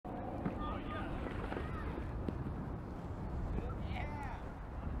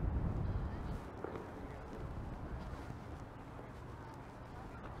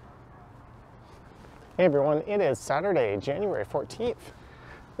Hey everyone, it is Saturday, January 14th.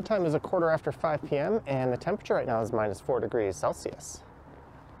 The time is 5:15 p.m. and the temperature right now is -4 degrees Celsius.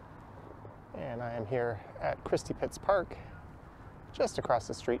 And I am here at Christie Pitts Park, just across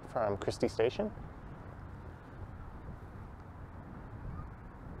the street from Christie Station.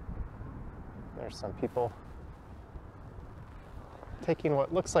 There's some people taking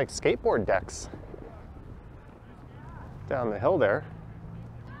what looks like skateboard decks down the hill there.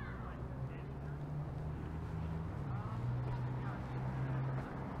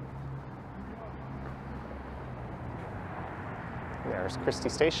 There's Christie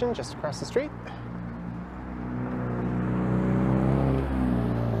Station just across the street.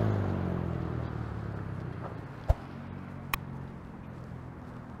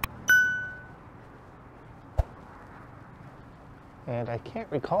 And I can't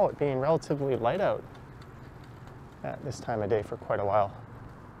recall it being relatively light out at this time of day for quite a while.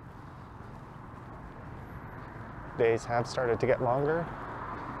 Days have started to get longer,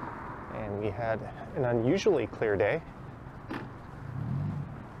 and we had an unusually clear day.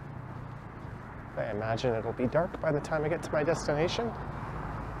 I imagine it'll be dark by the time I get to my destination.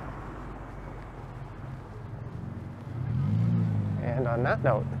 And on that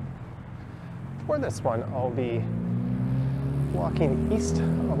note, for this one, I'll be walking east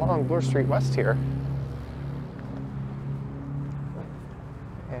along Bloor Street West here.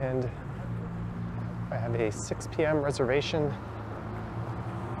 And I have a 6 p.m. reservation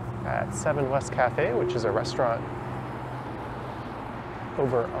at 7 West Cafe, which is a restaurant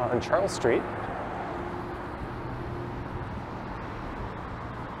over on Charles Street.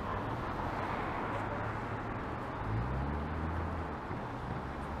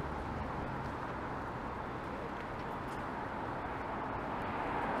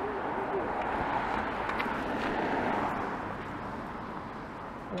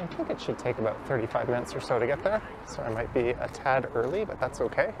 I think it should take about 35 minutes or so to get there, so I might be a tad early, but that's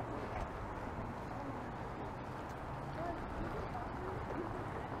okay.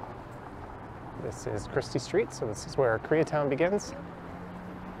 This is Christie Street, so this is where Koreatown begins.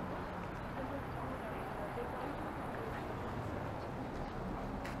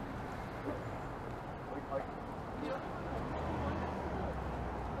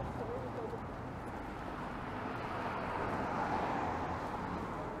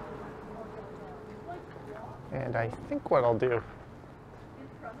 And I think what I'll do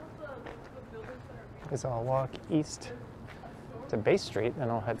is I'll walk east to Bay Street,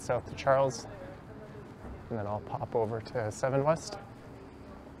 and I'll head south to Charles, and then I'll pop over to 7 West.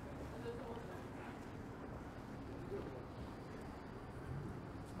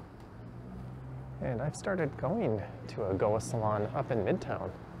 And I've started going to a Goa salon up in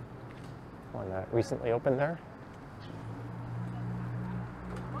Midtown, one that recently opened there.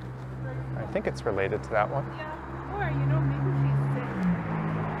 I think it's related to that one. Yeah, or maybe she's sick.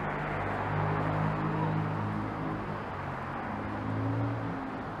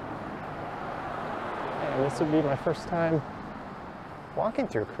 And this would be my first time walking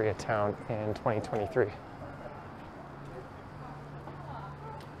through Koreatown in 2023.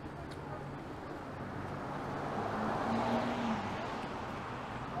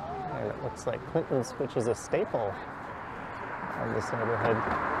 And it looks like Clinton's, which is a staple of this neighborhood,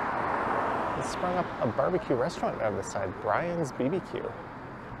 has sprung up a barbecue restaurant on the side, Brian's BBQ.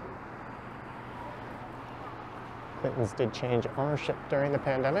 Clinton's did change ownership during the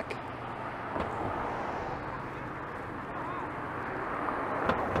pandemic.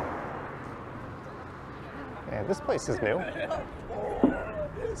 And this place is new.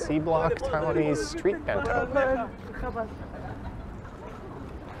 C Block Taiwanese Street Bento.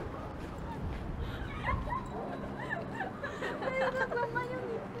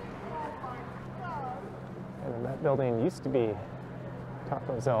 And that building used to be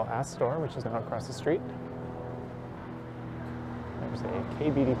Taco Zell Astor, which is now across the street. There's a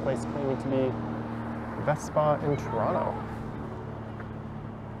K-beauty place claiming to be the best spa in Toronto.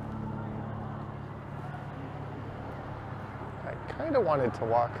 I kind of wanted to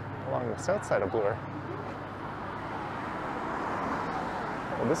walk along the south side of Bloor.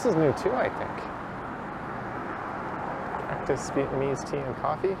 Well, this is new too, I think. Practice Vietnamese tea and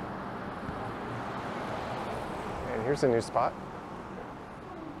coffee. And here's a new spot.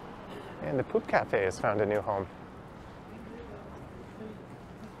 And the Poop Cafe has found a new home.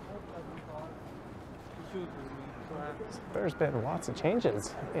 So there's been lots of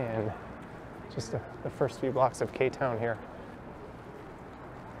changes in just the first few blocks of K-Town here.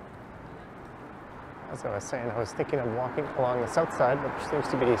 As I was saying, I was thinking of walking along the south side, but there seems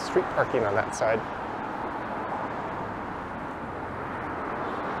to be street parking on that side.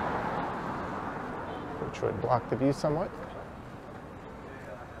 which would block the view somewhat.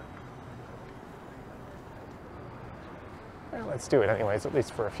 Well, let's do it anyways, at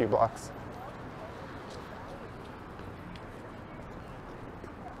least for a few blocks.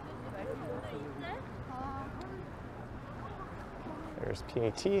 There's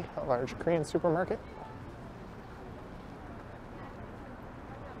PAT, a large Korean supermarket.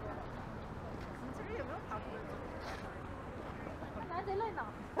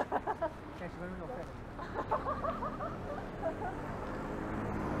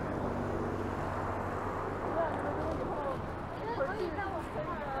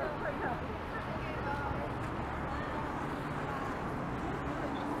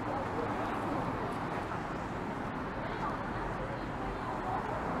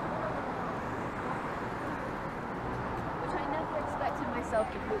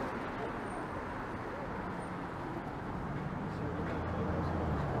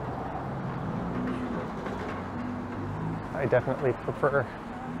 I definitely prefer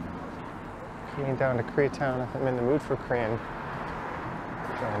getting down to Koreatown if I'm in the mood for Korean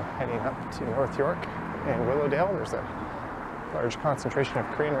than heading up to North York and Willowdale. There's a large concentration of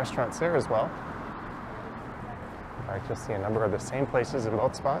Korean restaurants there as well. In fact, you'll see a number of the same places in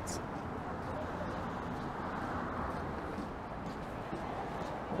both spots.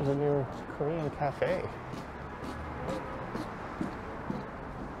 There's a new Korean cafe.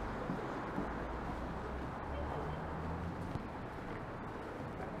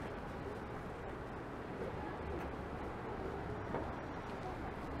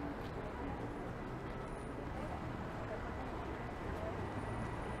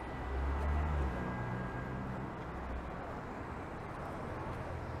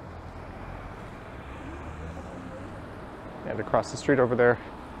 And across the street over there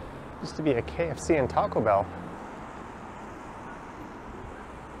used to be a KFC and Taco Bell.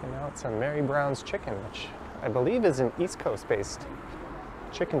 And now it's a Mary Brown's Chicken, which I believe is an East Coast based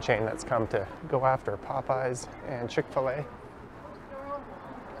chicken chain that's come to go after Popeyes and Chick-fil-A.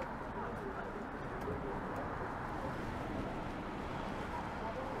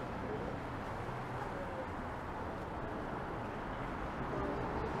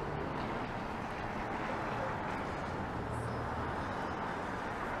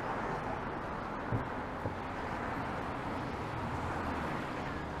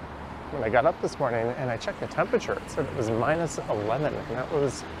 When I got up this morning and I checked the temperature, it said it was minus 11, and that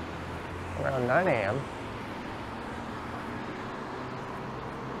was around 9 a.m.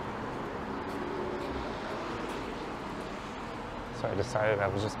 So I decided I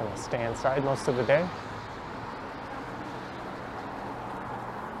was just going to stay inside most of the day.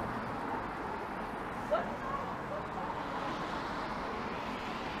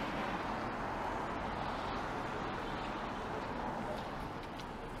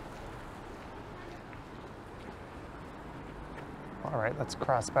 All right, let's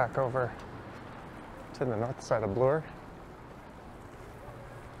cross back over to the north side of Bloor.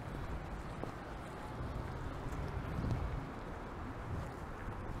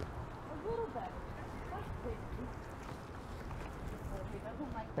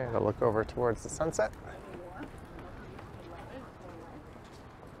 And I'll look over towards the sunset.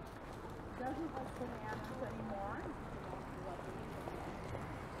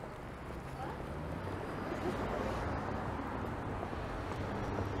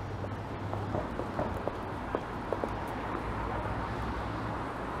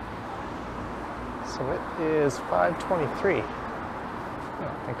 So it is 5:23. I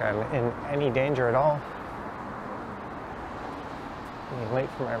don't think I'm in any danger at all. Being late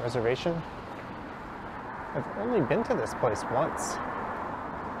for my reservation. I've only been to this place once.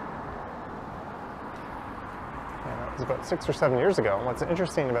 And that was about 6 or 7 years ago. And what's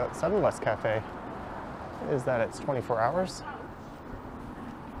interesting about 7 West Cafe is that it's 24 hours.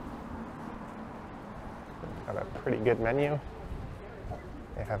 Got a pretty good menu.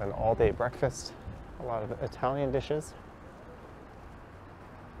 They have an all-day breakfast, a lot of Italian dishes.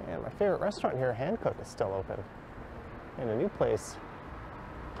 And my favorite restaurant here, Hancock, is still open. And a new place,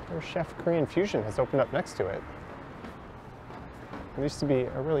 their Chef Korean Fusion, has opened up next to it. There used to be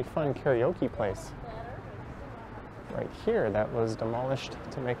a really fun karaoke place right here that was demolished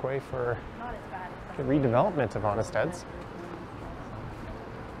to make way for the redevelopment of Honest Ed's.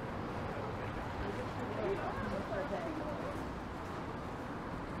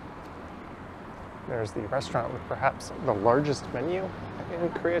 There's the restaurant with perhaps the largest menu in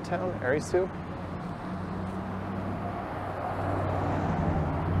Koreatown, Arisu.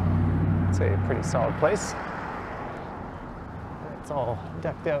 It's a pretty solid place. It's all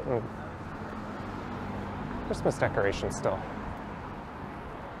decked out in Christmas decorations still.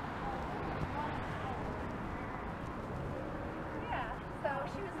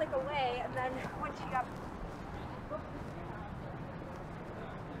 then when she got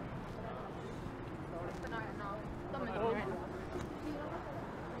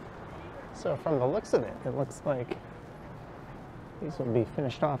So from the looks of it, it looks like these will be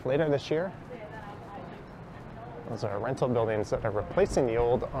finished off later this year. Those are rental buildings that are replacing the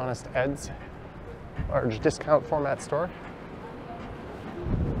old Honest Ed's large discount format store.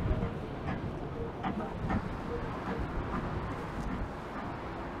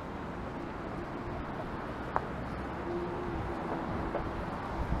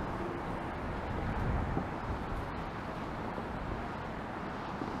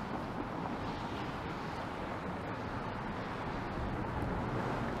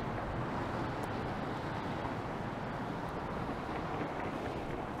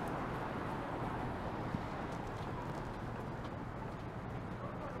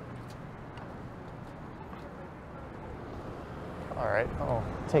 All right, I'll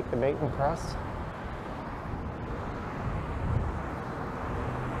take the bait and cross.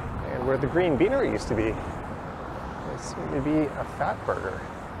 And where the Green Beanery used to be, there's soon to be a Fat Burger.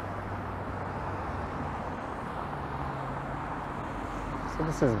 So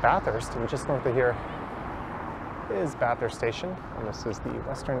this is Bathurst, and just north of here is Bathurst Station, and this is the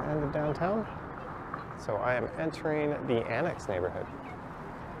western end of downtown. So I am entering the Annex neighborhood.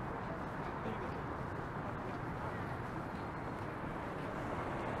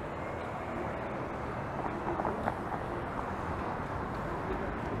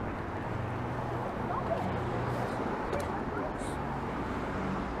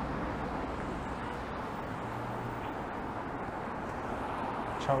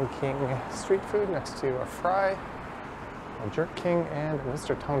 King street food next to a fry, a Jerk King, and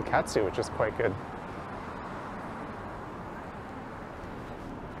Mr. Tonkatsu, which is quite good.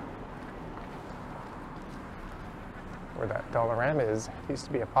 Where that Dollarama is, it used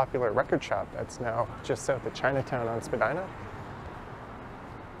to be a popular record shop that's now just south of Chinatown on Spadina.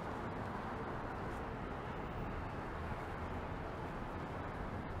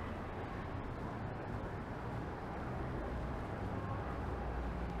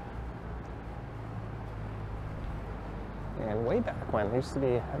 And way back when, there used to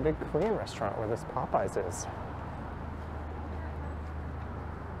be a big Korean restaurant where this Popeyes is.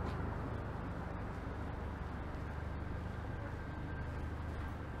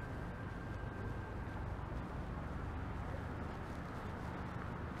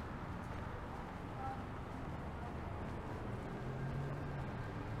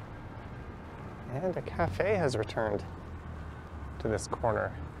 And a cafe has returned to this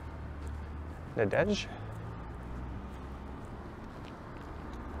corner. Nadej.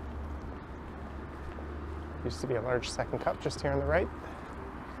 Used to be a large second cup just here on the right.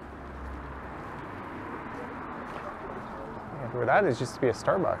 And where that is used to be a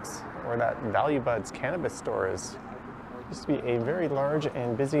Starbucks, where that Value Buds cannabis store is. Used to be a very large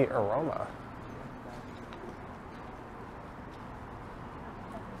and busy Aroma.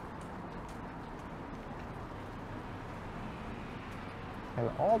 And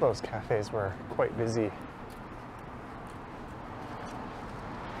all those cafes were quite busy.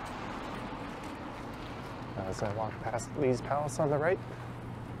 As I walk past Lee's Palace on the right.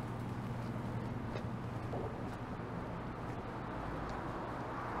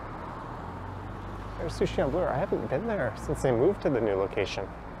 There's Sushi on Bloor. I haven't been there since they moved to the new location.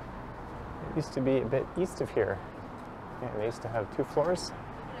 It used to be a bit east of here. And they used to have 2 floors.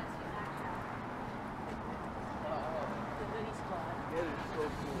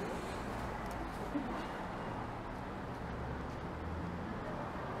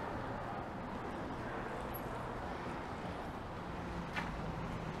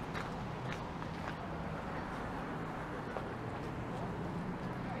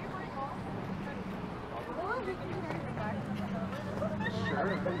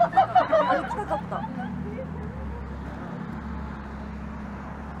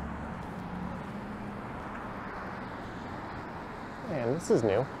 And this is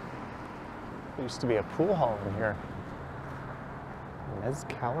new. There used to be a pool hall in here.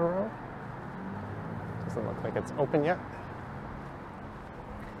 Mezcalero? Doesn't look like it's open yet.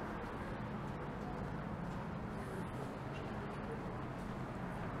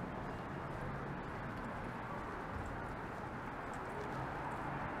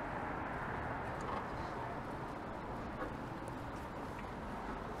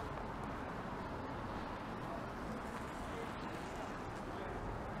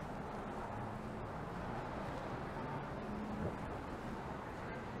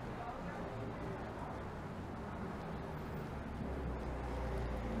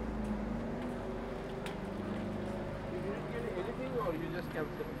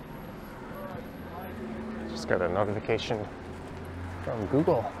 Just got a notification from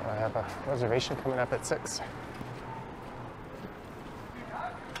Google. I have a reservation coming up at 6.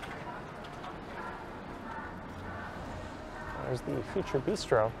 There's the Future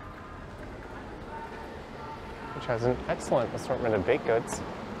Bistro, which has an excellent assortment of baked goods.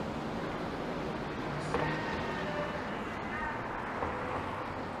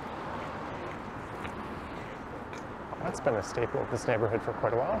 That's been a staple of this neighborhood for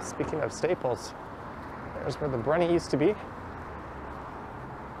quite a while. Speaking of staples, there's where the Brunny used to be,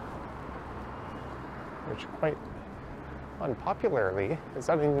 which quite unpopularly, is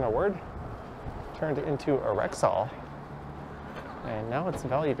that even a word, turned into a Rexall, and now it's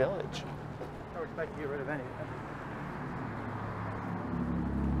Valley Village. I would like to get rid of anything.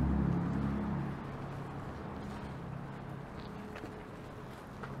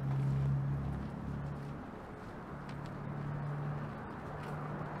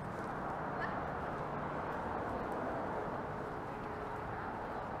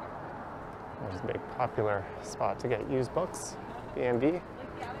 There's a big popular spot to get used books, B&B.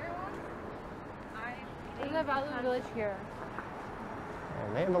 There's a Valley Village here.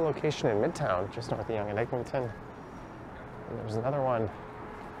 And they have a location in Midtown, just north of Yonge and Eglinton. And there's another one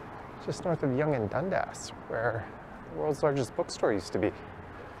just north of Yonge and Dundas, where the world's largest bookstore used to be.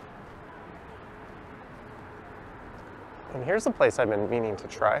 And here's a place I've been meaning to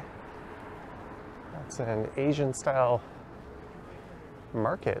try. That's an Asian-style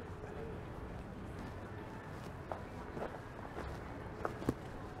market.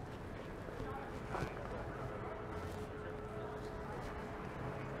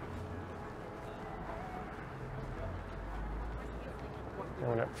 And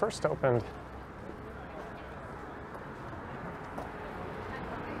when it first opened,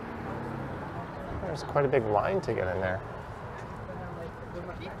 there's quite a big line to get in there.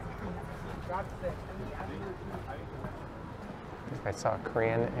 I saw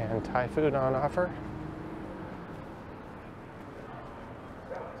Korean and Thai food on offer.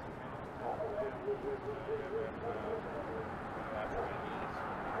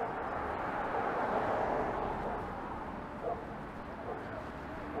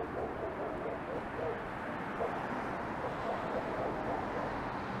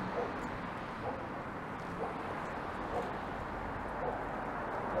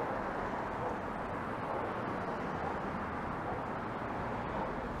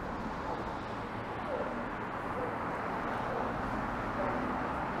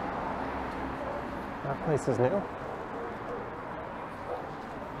 That place is new.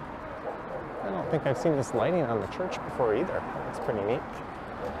 I don't think I've seen this lighting on the church before either. That's pretty neat.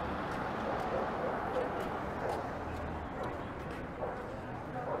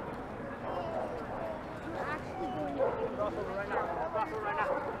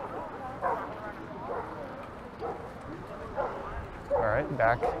 All right,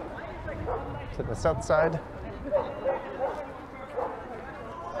 back to the south side.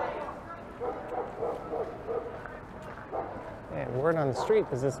 And word on the street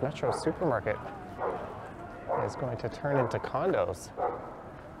is this Metro supermarket is going to turn into condos.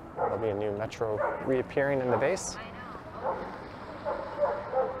 There'll be a new Metro reappearing in the base.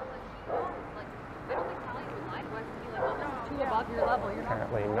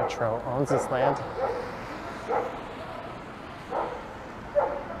 Apparently Metro owns this land.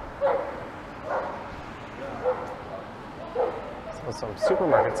 So some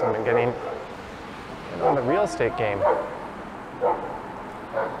supermarkets have been getting in on the real estate game.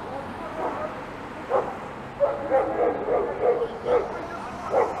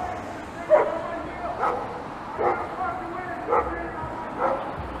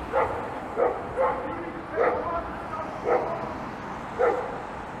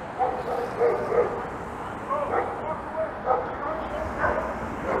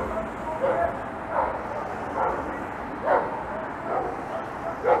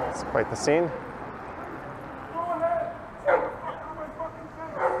 It's quite the scene.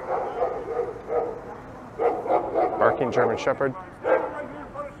 Barking German Shepherd.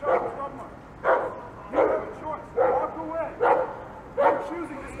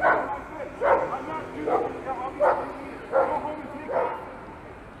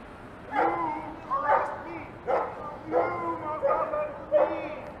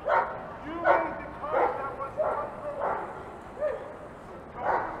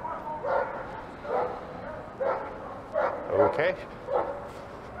 Okay.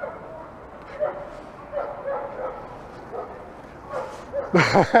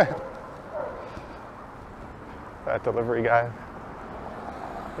 That delivery guy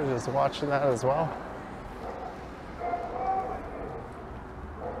was just watching that as well.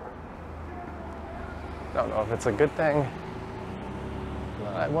 Don't know if it's a good thing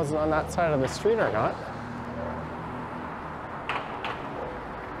that I wasn't on that side of the street or not.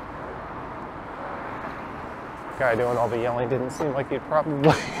 Guy doing all the yelling didn't seem like he'd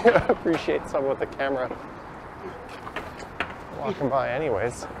probably appreciate someone with the camera walking by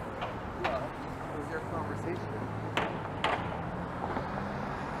anyways. Well, it was your conversation.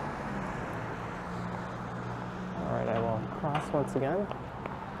 Alright, I will cross once again.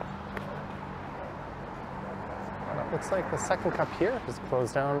 And it looks like the second cup here is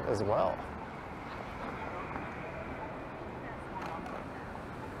closed down as well.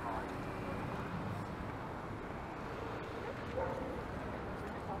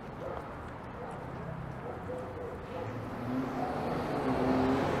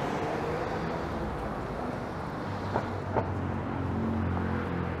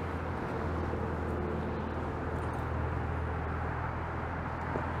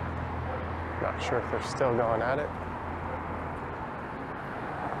 Not sure if they're still going at it.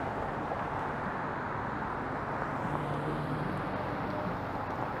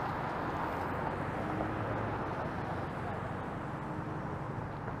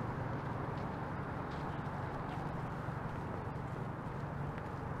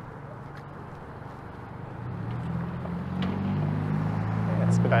 Yeah,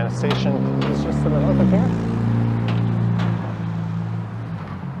 Spadina Station is just to the north of here.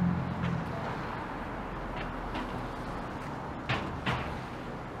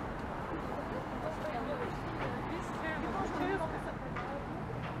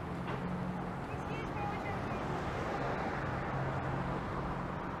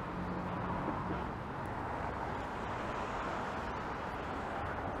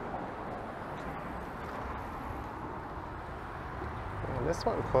 This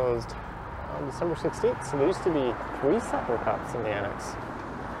one closed on December 16th, so there used to be 3 supper cups in the annex.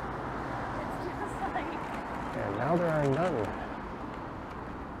 And now there are none.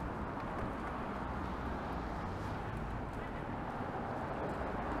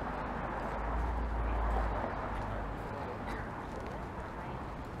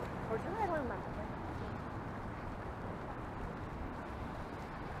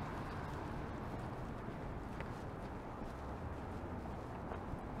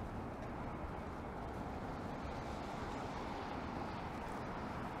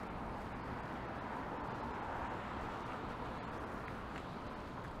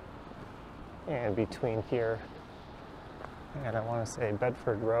 And between here and I want to say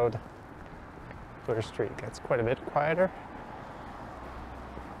Bedford Road, Bloor Street gets quite a bit quieter.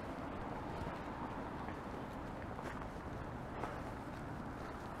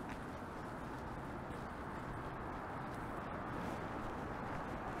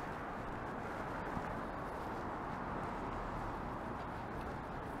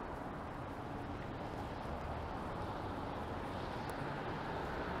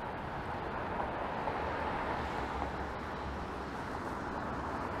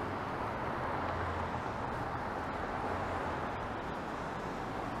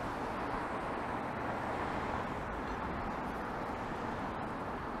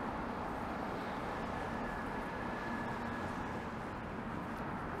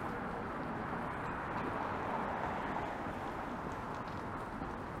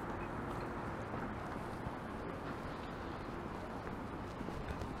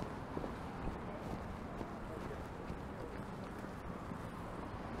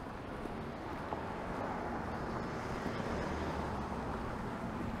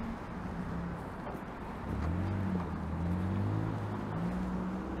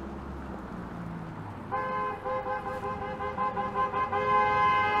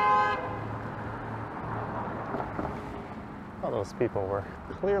 Those people were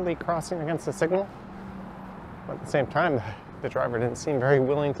clearly crossing against the signal, but at the same time, the driver didn't seem very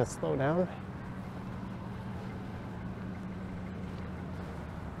willing to slow down.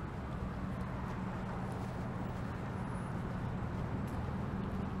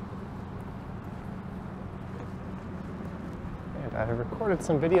 And I recorded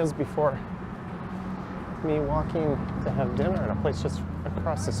some videos before me walking to have dinner at a place just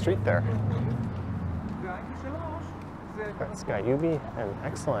across the street there. That's Gyubi, an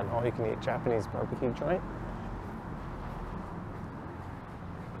excellent all-you-can-eat Japanese barbecue joint.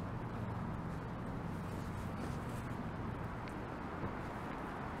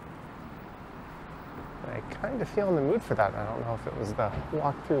 I kind of feel in the mood for that. I don't know if it was the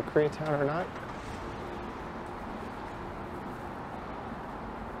walk through Koreatown or not.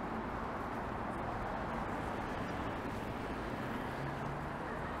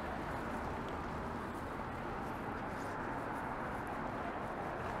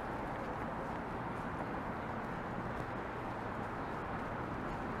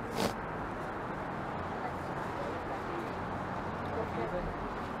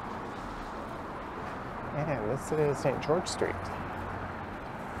 And this is St. George Street.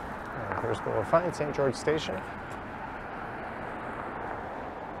 And here's where we'll find St. George Station.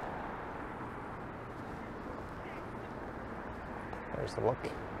 There's a look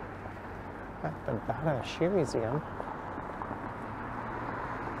at the Bata Shoe Museum.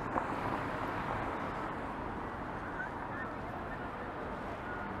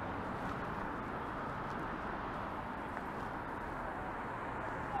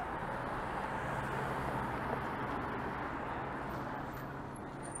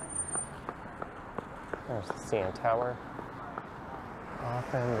 There's the CN Tower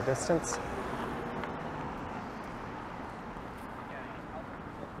off in the distance.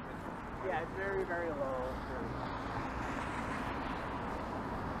 Yeah, it's very, very low.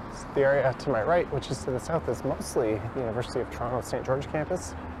 The area to my right, which is to the south, is mostly the University of Toronto St. George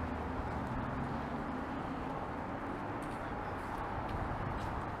campus.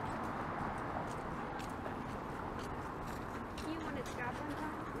 You wanted Scotland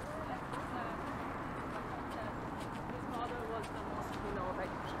time? His mother was the most, like.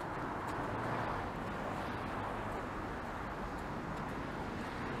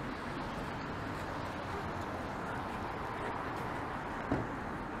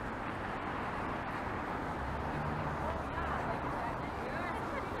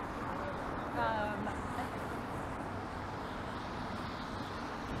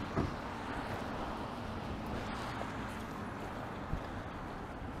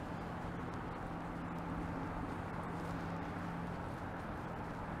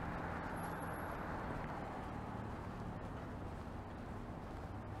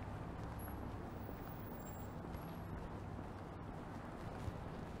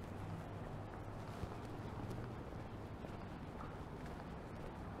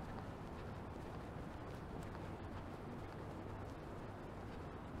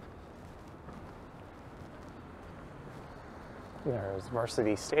 There's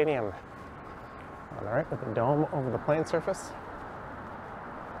Varsity Stadium on the right with a dome over the playing surface.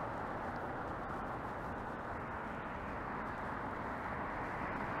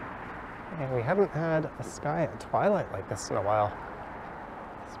 And we haven't had a sky at twilight like this in a while.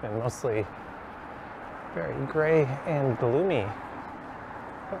 It's been mostly very gray and gloomy.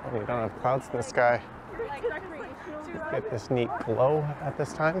 When you don't have clouds in the sky, you get this neat glow at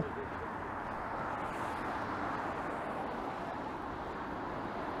this time.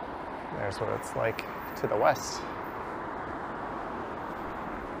 There's what it's like to the west.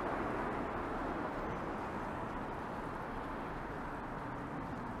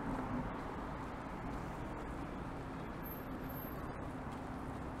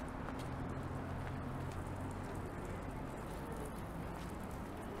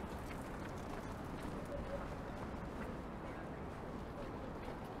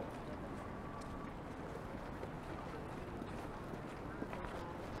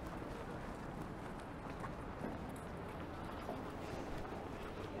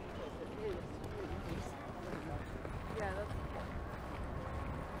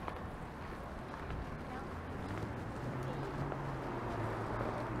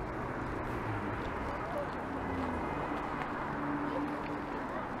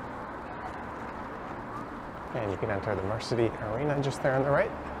 And you can enter the Varsity Arena just there on the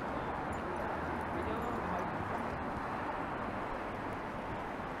right.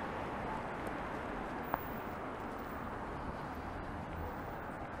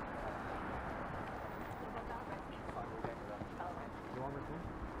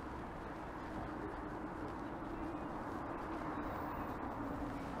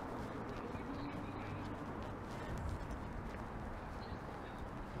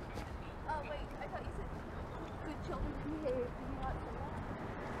 Oh, wait, I thought you said good children behave. Can you not say that?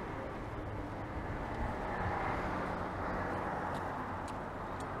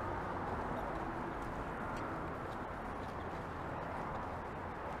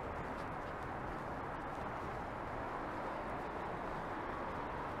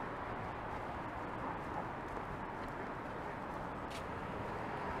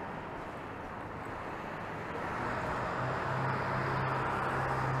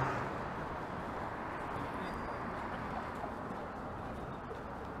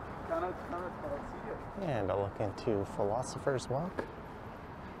 And a look into Philosopher's Walk,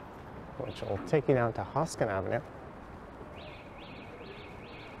 which will take you down to Hoskin Avenue.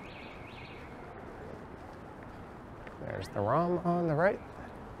 There's the ROM on the right.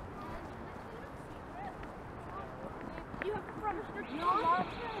 You have to run a strict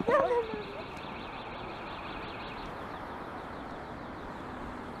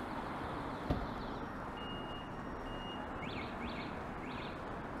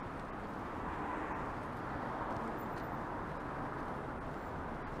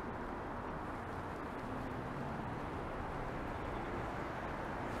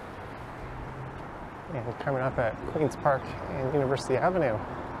And coming up at Queen's Park and University Avenue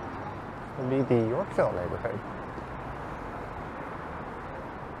will be the Yorkville neighborhood.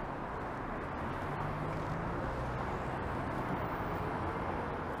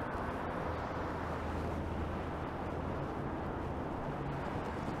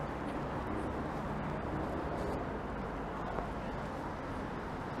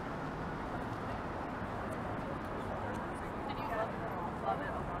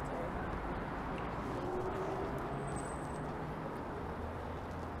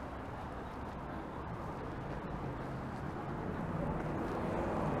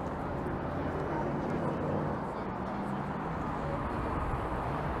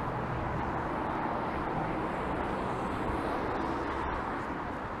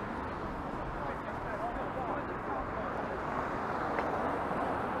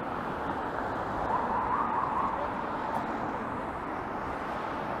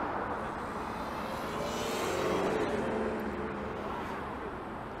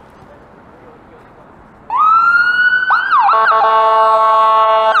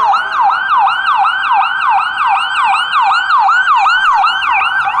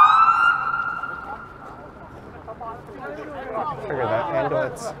 Figure that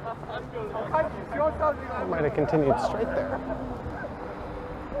ambulance might have continued straight there,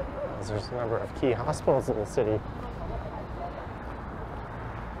 as there's a number of key hospitals in the city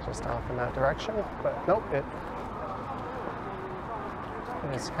just off in that direction, but nope, it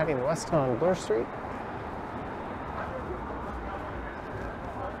is heading west on Bloor Street.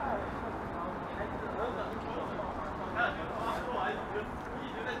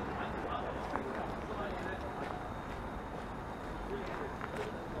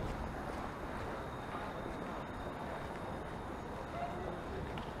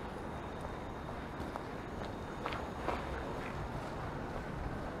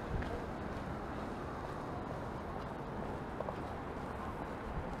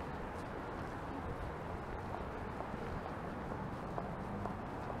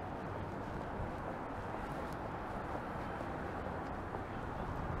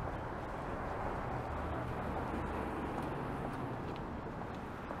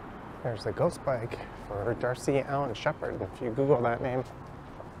 There's a ghost bike for Darcy Allen Shepherd. If you Google that name,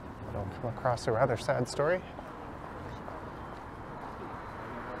 you'll come across a rather sad story.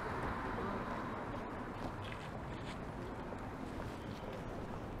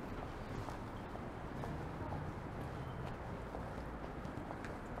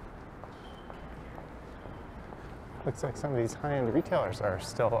 Looks like some of these high-end retailers are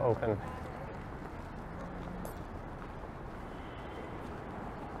still open.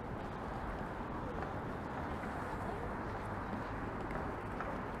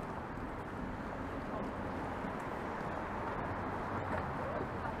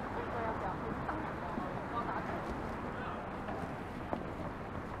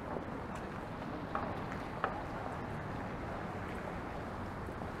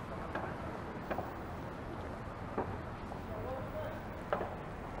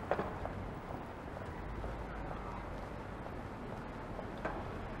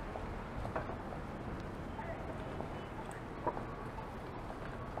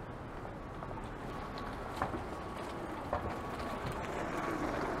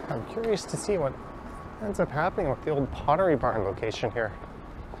 I'm curious to see what ends up happening with the old Pottery Barn location here.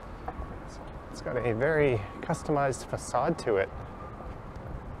 It's got a very customized facade to it.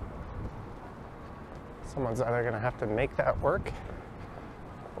 Someone's either going to have to make that work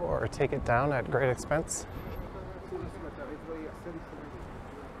or take it down at great expense.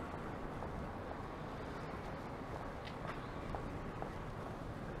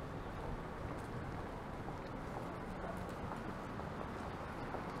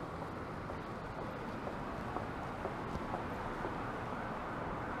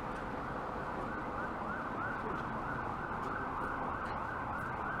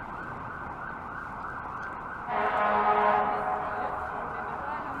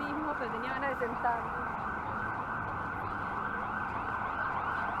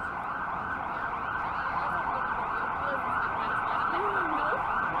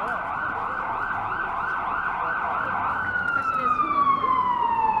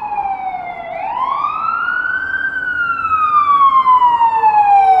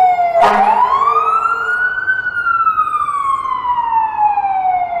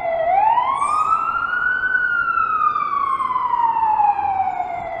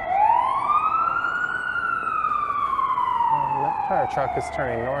 Fire truck is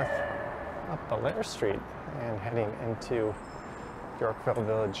turning north up Bloor Street and heading into Yorkville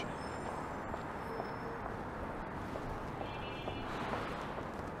Village.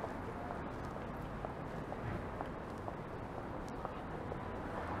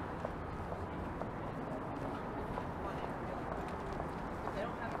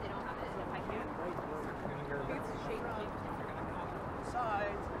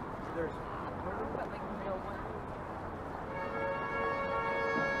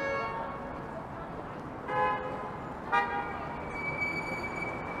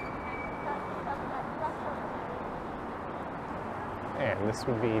 And this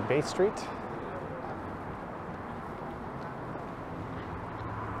would be Bay Street.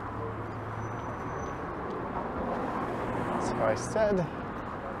 So I said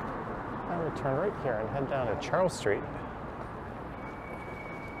I would turn right here and head down to Charles Street.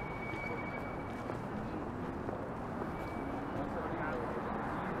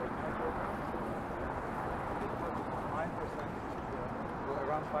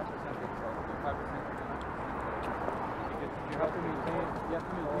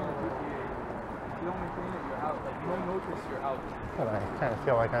 And I kind of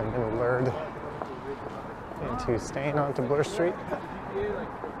feel like I've been lured into staying onto Bloor Street.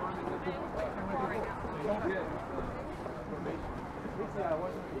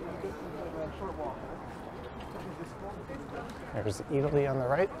 There's Italy on the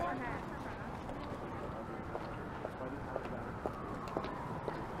right.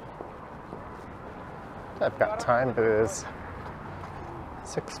 I've got time, but it is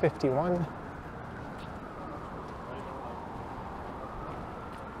 6:51.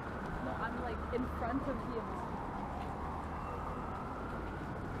 I'm like in front of him.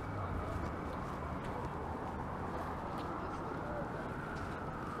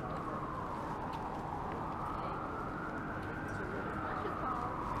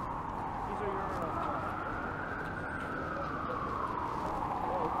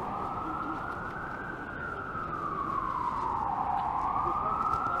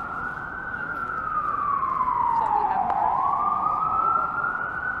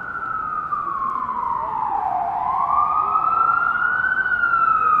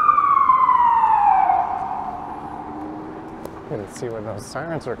 Let's see where those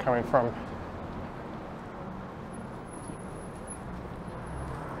sirens are coming from.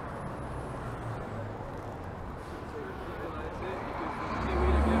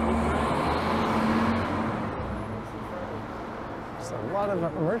 There's a lot of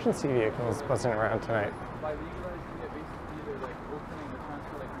emergency vehicles buzzing around tonight.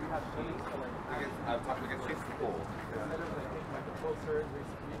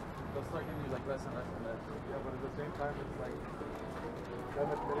 They'll start giving you like less and less and less. Yeah, but at the same time, it's like them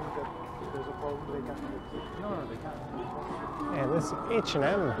admitting that there's a problem they can't fix. No, they can't. And this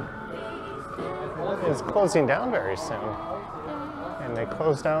H&M is closing down very soon. And they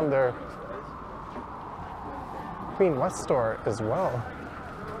closed down their Queen West store as well.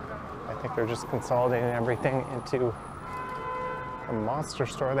 I think they're just consolidating everything into a monster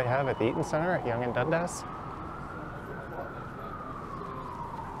store they have at the Eaton Center at Yonge and Dundas.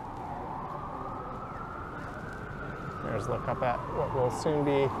 There's a look up at what will soon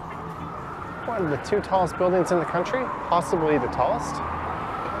be one of the 2 tallest buildings in the country, possibly the tallest.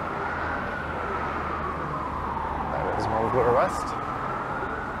 That is One Bloor West.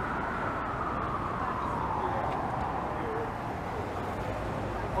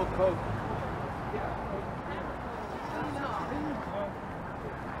 Oh, Coke.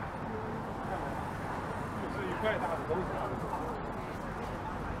 So you quite have those now.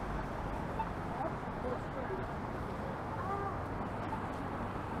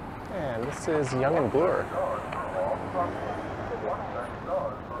 And this is Yonge and Bloor. I'm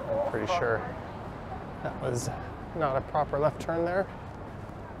pretty sure that was not a proper left turn there.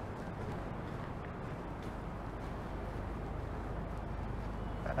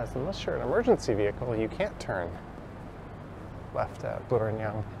 As unless you're an emergency vehicle, you can't turn left at Bloor and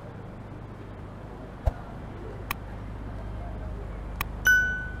Yonge.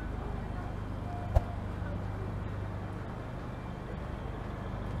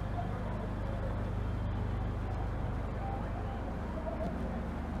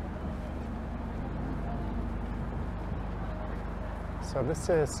 So this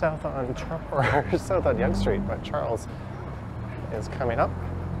is south on south on Yonge Street, but Charles is coming up.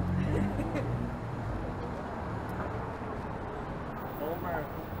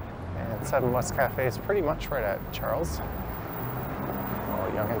 And 7 West Cafe is pretty much right at Charles. Or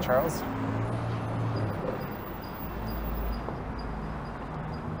Yonge and Charles.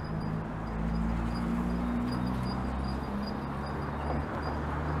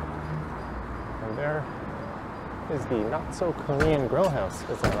 And there is the not-so-Korean grill house,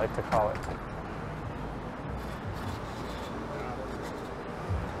 as I like to call it.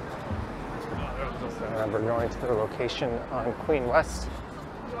 So we're going to the location on Queen West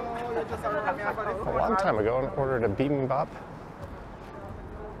a long time ago and ordered a bibimbap.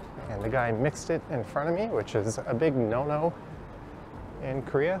 And the guy mixed it in front of me, which is a big no-no in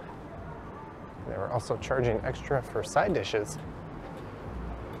Korea. They were also charging extra for side dishes.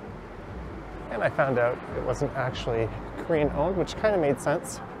 And I found out it wasn't actually Korean owned, which kind of made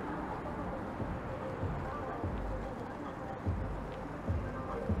sense.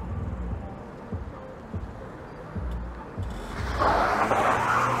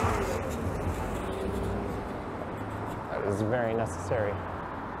 necessary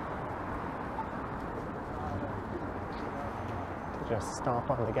to just stomp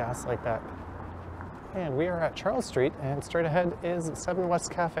on the gas like that. And we are at Charles Street, and straight ahead is 7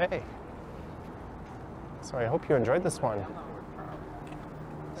 West Cafe. So I hope you enjoyed this one.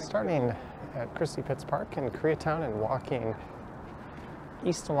 Starting at Christie Pitts Park in Koreatown and walking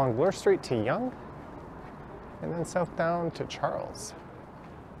east along Bloor Street to Yonge, and then south down to Charles.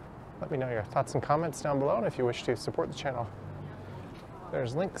 Let me know your thoughts and comments down below, and if you wish to support the channel,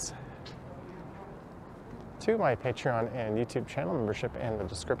 there's links to my Patreon and YouTube channel membership in the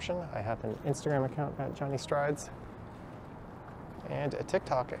description. I have an Instagram account at Johnny Strides and a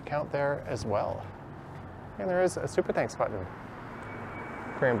TikTok account there as well. And there is a super thanks button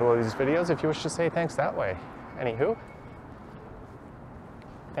appearing below these videos if you wish to say thanks that way. Anywho,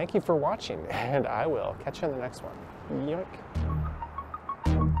 thank you for watching, and I will catch you in the next one. Yoink.